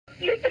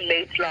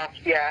late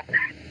last year.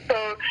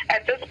 So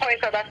at this point,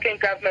 South African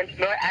government,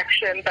 no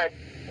action, but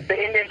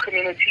the Indian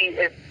community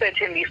is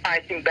certainly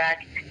fighting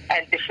back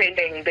and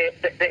defending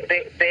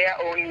their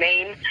own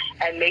name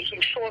and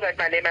making sure that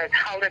Malema is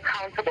held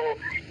accountable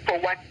for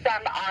what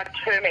some are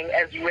terming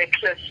as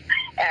reckless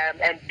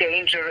and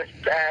dangerous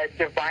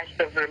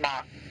divisive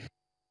remarks.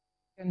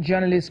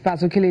 Journalist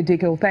Pazukile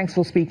Diko, thanks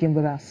for speaking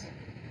with us.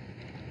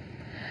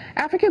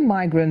 African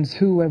migrants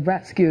who were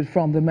rescued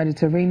from the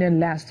Mediterranean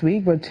last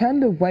week were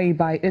turned away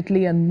by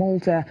Italy and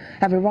Malta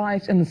have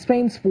arrived in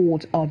Spain's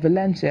port of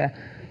Valencia.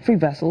 3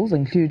 vessels,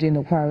 including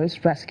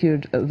Aquarius,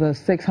 rescued the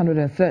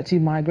 630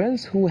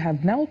 migrants who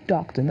have now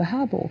docked in the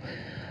harbour.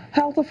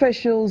 Health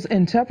officials,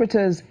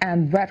 interpreters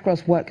and Red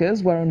Cross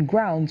workers were on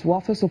ground to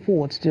offer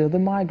support to the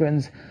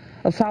migrants.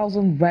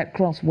 1,000 Red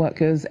Cross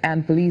workers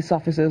and police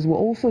officers were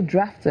also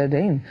drafted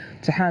in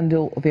to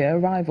handle their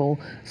arrival.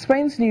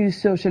 Spain's new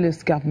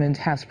socialist government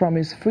has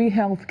promised free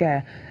health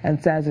care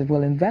and says it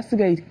will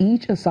investigate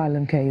each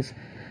asylum case.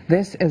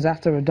 This is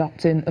after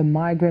adopting a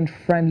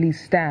migrant-friendly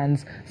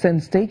stance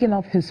since taking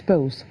up his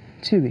post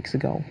 2 weeks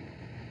ago.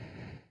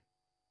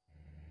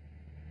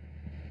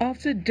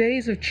 After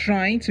days of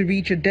trying to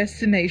reach a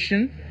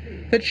destination,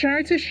 the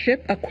charity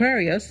ship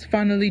Aquarius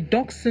finally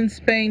docks in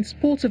Spain's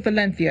port of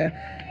Valencia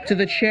to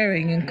the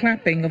cheering and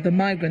clapping of the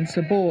migrants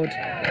aboard.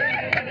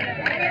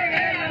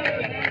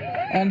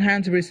 On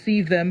hand to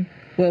receive them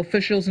were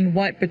officials in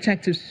white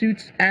protective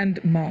suits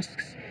and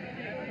masks.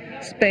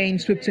 Spain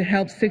swooped to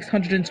help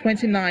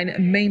 629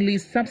 mainly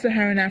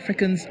sub-Saharan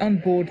Africans on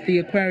board the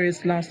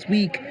Aquarius last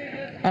week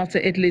after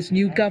Italy's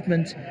new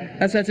government,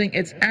 asserting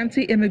its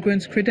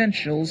anti-immigrant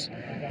credentials,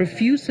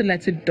 refused to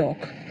let it dock.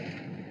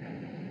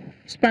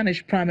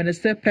 Spanish Prime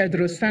Minister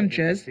Pedro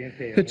Sanchez,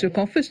 who took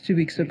office 2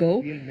 weeks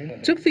ago,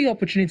 took the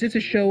opportunity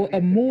to show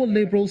a more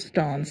liberal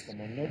stance.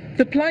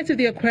 The plight of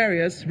the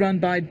Aquarius, run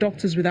by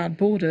Doctors Without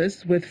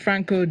Borders with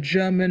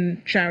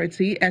Franco-German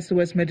charity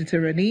SOS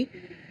Mediterranean,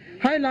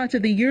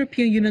 highlighted the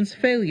European Union's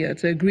failure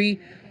to agree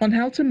on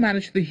how to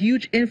manage the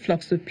huge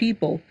influx of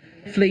people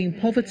fleeing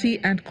poverty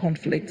and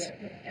conflict.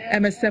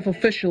 MSF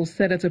officials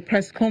said at a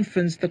press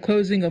conference the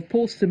closing of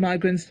ports to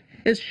migrants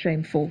is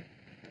shameful.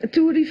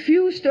 To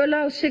refuse to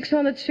allow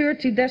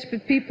 630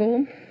 desperate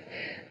people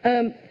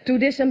to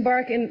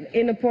disembark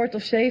in a port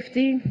of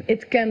safety,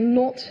 it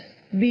cannot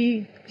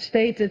be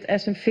stated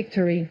as a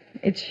victory.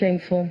 It's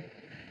shameful.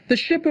 The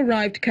ship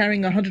arrived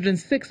carrying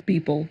 106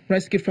 people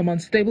rescued from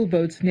unstable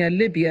boats near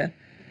Libya.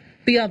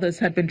 The others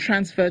had been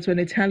transferred to an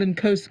Italian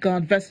Coast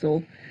Guard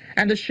vessel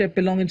and a ship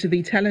belonging to the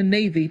Italian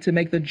Navy to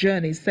make the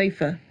journey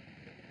safer.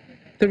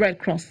 The Red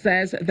Cross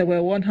says there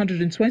were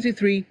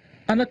 123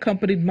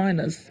 unaccompanied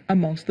minors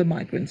amongst the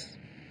migrants.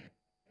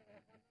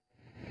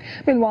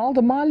 Meanwhile,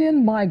 the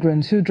Malian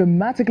migrant who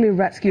dramatically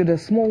rescued a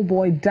small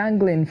boy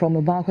dangling from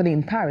a balcony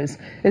in Paris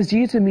is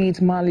due to meet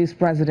Mali's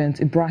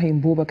President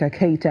Ibrahim Boubacar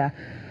Keïta.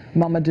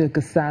 Mamadou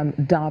Gassama,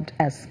 dubbed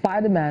as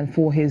Spider-Man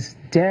for his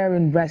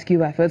daring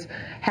rescue efforts,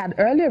 had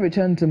earlier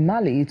returned to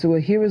Mali to a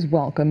hero's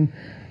welcome.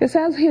 He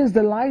says he is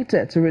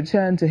delighted to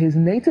return to his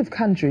native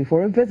country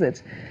for a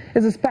visit. He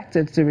is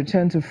expected to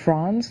return to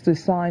France to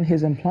sign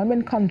his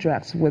employment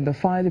contract with the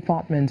fire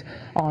department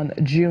on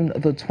June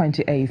the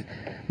 28th.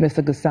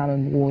 Mr.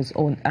 Gassama was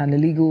an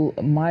illegal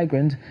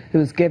migrant who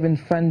was given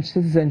French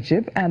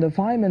citizenship and a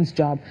fireman's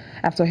job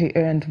after he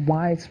earned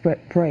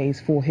widespread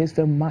praise for his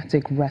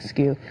dramatic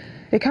rescue.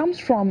 He comes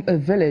from a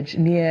village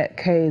near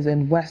Kayes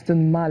in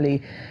western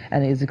Mali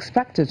and is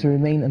expected to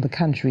remain in the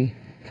country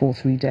for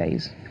 3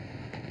 days.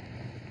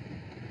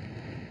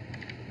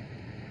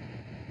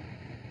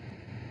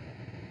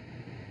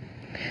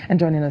 And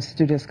joining us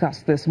to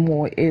discuss this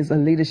more is a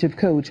leadership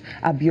coach,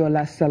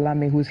 Abiola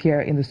Salami, who's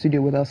here in the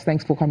studio with us.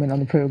 Thanks for coming on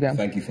the program.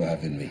 Thank you for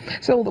having me.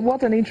 So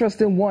what an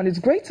interesting one. It's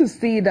great to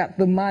see that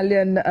the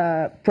Malian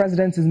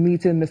president is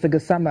meeting Mr.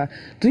 Gassama.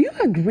 Do you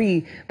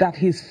agree that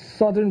his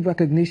sudden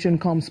recognition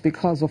comes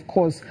because, of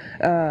course,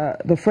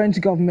 the French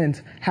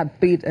government had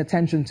paid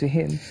attention to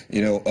him?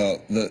 You know,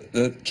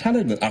 the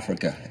challenge in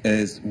Africa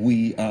is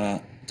we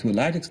are, to a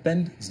large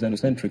extent,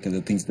 xenocentric in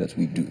the things that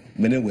we do.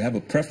 Meaning we have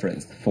a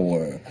preference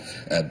for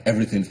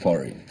everything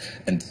foreign.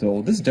 And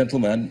so this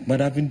gentleman might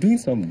have been doing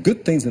some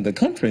good things in the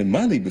country, in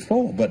Mali,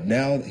 before, but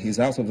now he's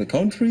out of the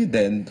country,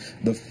 then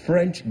the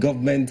French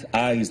government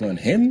eyes on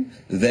him,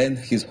 then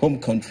his home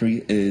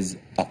country is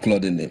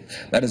applauding him.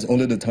 That is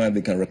only the time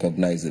they can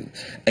recognize him.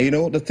 And you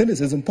know, the thing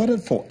is, it's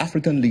important for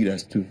African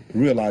leaders to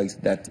realize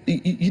that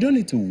you don't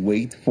need to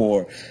wait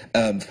for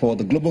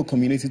the global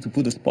community to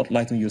put the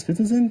spotlight on your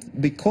citizens,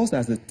 because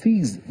as it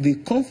is, the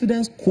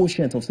confidence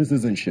quotient of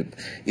citizenship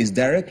is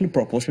directly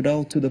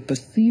proportional to the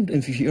perceived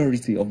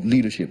inferiority of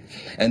leadership.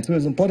 And so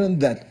it's important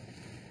that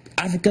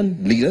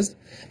African leaders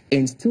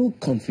instill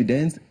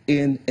confidence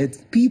in its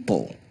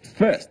people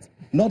first.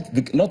 Not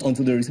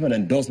until they receive an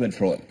endorsement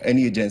from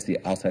any agency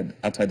outside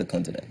the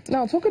continent.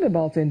 Now, talking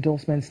about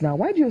endorsements now,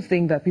 why do you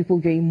think that people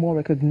gain more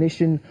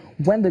recognition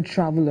when they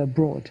travel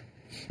abroad?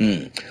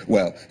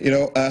 Well,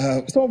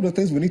 some of the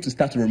things we need to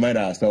start to remind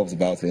ourselves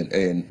about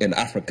in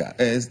Africa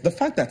is the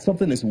fact that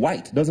something is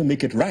white doesn't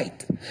make it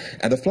right.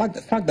 And the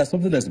fact that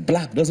something is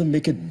black doesn't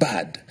make it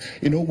bad.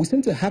 We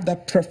seem to have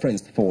that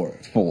preference for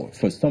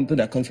something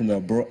that comes from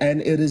abroad,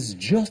 and it is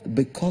just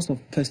because of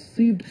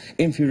perceived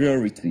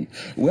inferiority.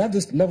 We have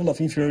this level of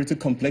inferiority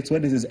complex where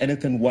this is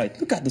anything white.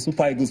 Look at the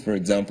Super Eagles, for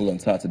example, on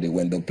Saturday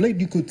when they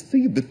played. You could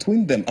see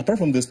between them, apart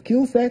from the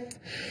skill set,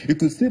 you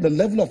could see the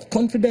level of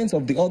confidence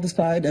of the other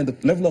side and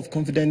the level of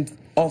confidence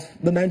of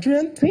the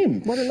Nigerian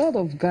team. But a lot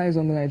of guys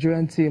on the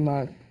Nigerian team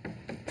are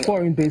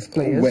foreign-based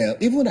players. Well,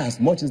 even as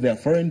much as they are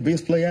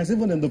foreign-based players,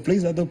 even in the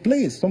place that they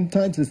play,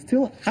 sometimes it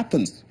still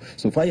happens.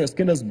 So far, your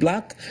skin is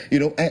black,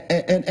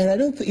 and I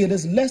don't think it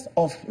is less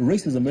of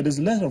racism. It is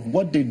less of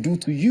what they do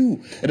to you.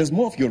 It is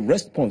more of your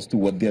response to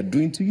what they are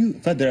doing to you.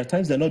 In fact, there are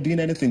times they're not doing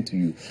anything to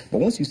you. But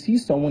once you see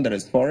someone that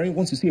is foreign,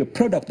 once you see a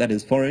product that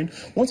is foreign,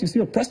 once you see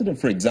a president,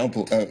 for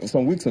example,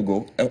 some weeks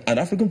ago, an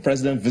African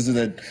president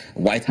visited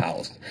White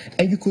House,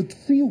 and you could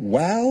see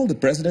while the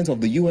president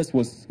of the U.S.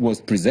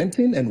 was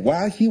presenting and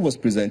while he was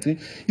presenting,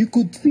 you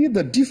could see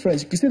the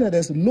difference. You could see that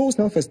there's low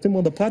self-esteem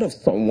on the part of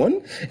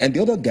someone, and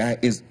the other guy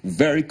is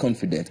very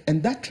confident.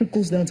 And that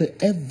trickles down to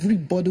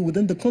everybody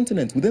within the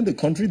continent. Within the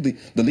country, the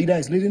leader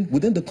is leading,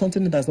 within the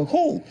continent as a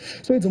whole.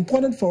 So it's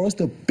important for us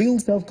to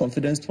build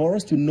self-confidence, for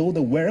us to know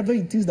that wherever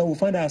it is that we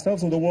find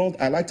ourselves in the world,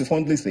 I like to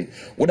fondly say,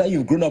 whether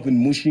you've grown up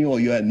in Mushin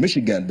or you're in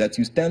Michigan, that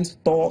you stand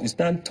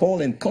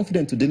tall and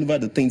confident to deliver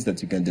the things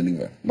that you can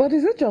deliver. But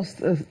is it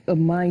just a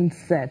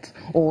mindset,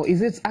 or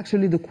is it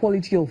actually the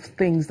quality of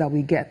things that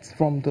we get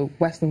from the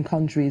Western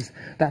countries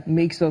that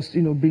makes us,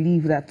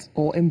 believe that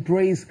or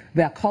embrace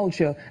their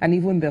culture and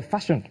even their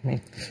fashion?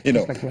 What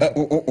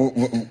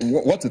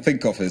to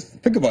think of is,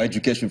 think about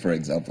education, for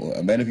example.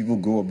 Many people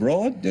go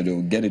abroad,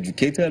 get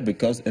educated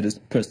because it is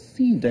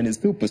perceived, and it's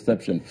still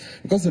perception,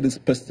 because it is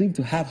perceived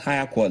to have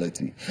higher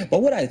quality.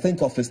 But what I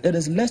think of is, it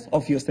is less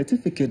of your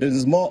certificate, it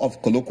is more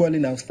of, colloquially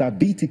now,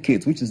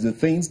 certificate, which is the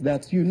things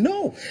that you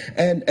know.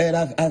 And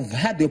I've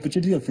had the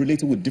opportunity of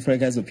relating with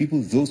different kinds of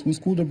people, those who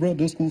schooled abroad,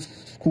 those who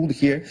schooled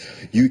here.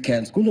 You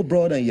can school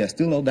abroad and you're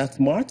still not that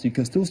smart. You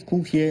can still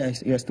school here and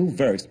you're still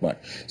very smart.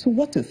 So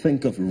what to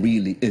think of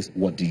really is,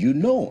 what do you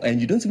know? And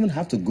you don't even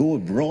have to go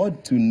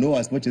abroad to know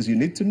as much as you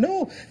need to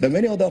know. There are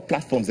many other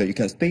platforms that you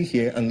can stay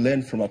here and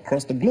learn from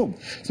across the globe.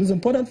 So it's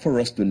important for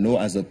us to know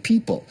as a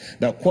people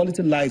that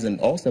quality lies in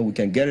us and we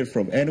can get it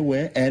from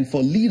anywhere. And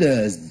for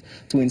leaders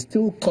to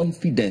instill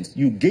confidence,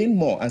 you gain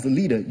more as a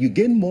leader. You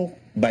gain more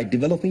by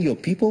developing your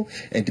people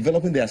and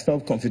developing their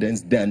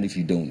self-confidence than if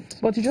you don't.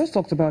 But you just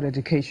talked about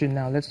education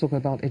now. Let's talk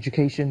about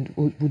education.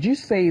 Would you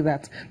say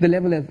that the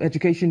level of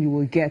education you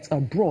will get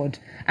abroad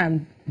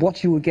and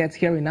what you will get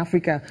here in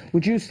Africa,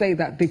 would you say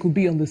that they could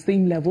be on the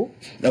same level?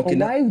 Okay, or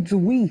why do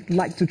we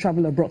like to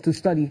travel abroad to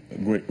study?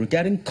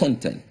 Regarding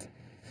content,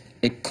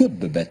 it could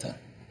be better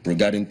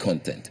regarding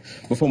content.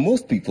 But for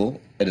most people,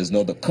 it is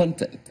not the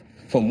content.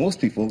 For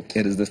most people,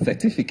 it is the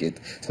certificate.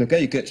 So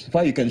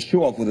you can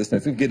show up with a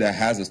certificate that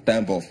has a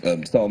stamp of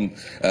some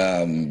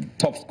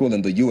top school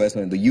in the US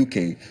or in the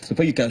UK.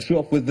 So you can show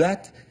up with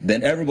that,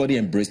 then everybody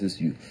embraces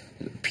you.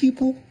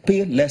 People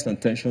pay less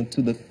attention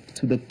to the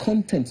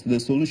content, to the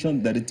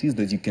solution that it is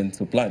that you can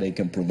supply, that you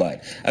can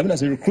provide. I mean,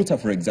 as a recruiter,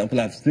 for example,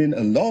 I've seen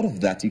a lot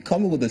of that. You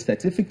come in with a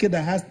certificate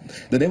that has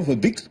the name of a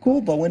big school,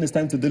 but when it's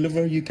time to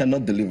deliver, you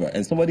cannot deliver.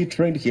 And somebody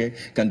trained here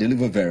can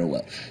deliver very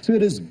well. So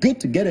it is good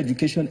to get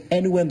education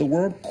anywhere in the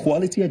world,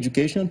 quality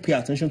education, pay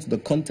attention to the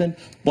content,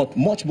 but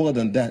much more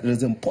than that, it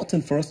is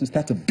important for us to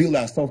start to build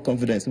our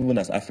self-confidence, even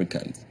as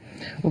Africans.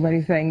 Well,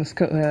 many thanks,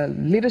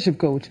 leadership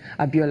coach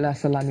Abiola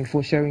Salami,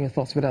 for sharing your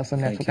thoughts with us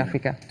on Network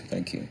Africa.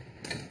 Thank you.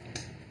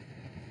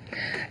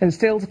 And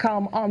still to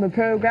come on the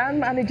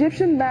program, an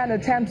Egyptian man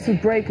attempts to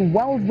break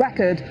world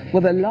record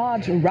with a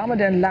large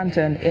Ramadan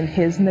lantern in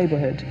his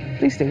neighborhood.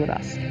 Please stay with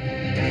us.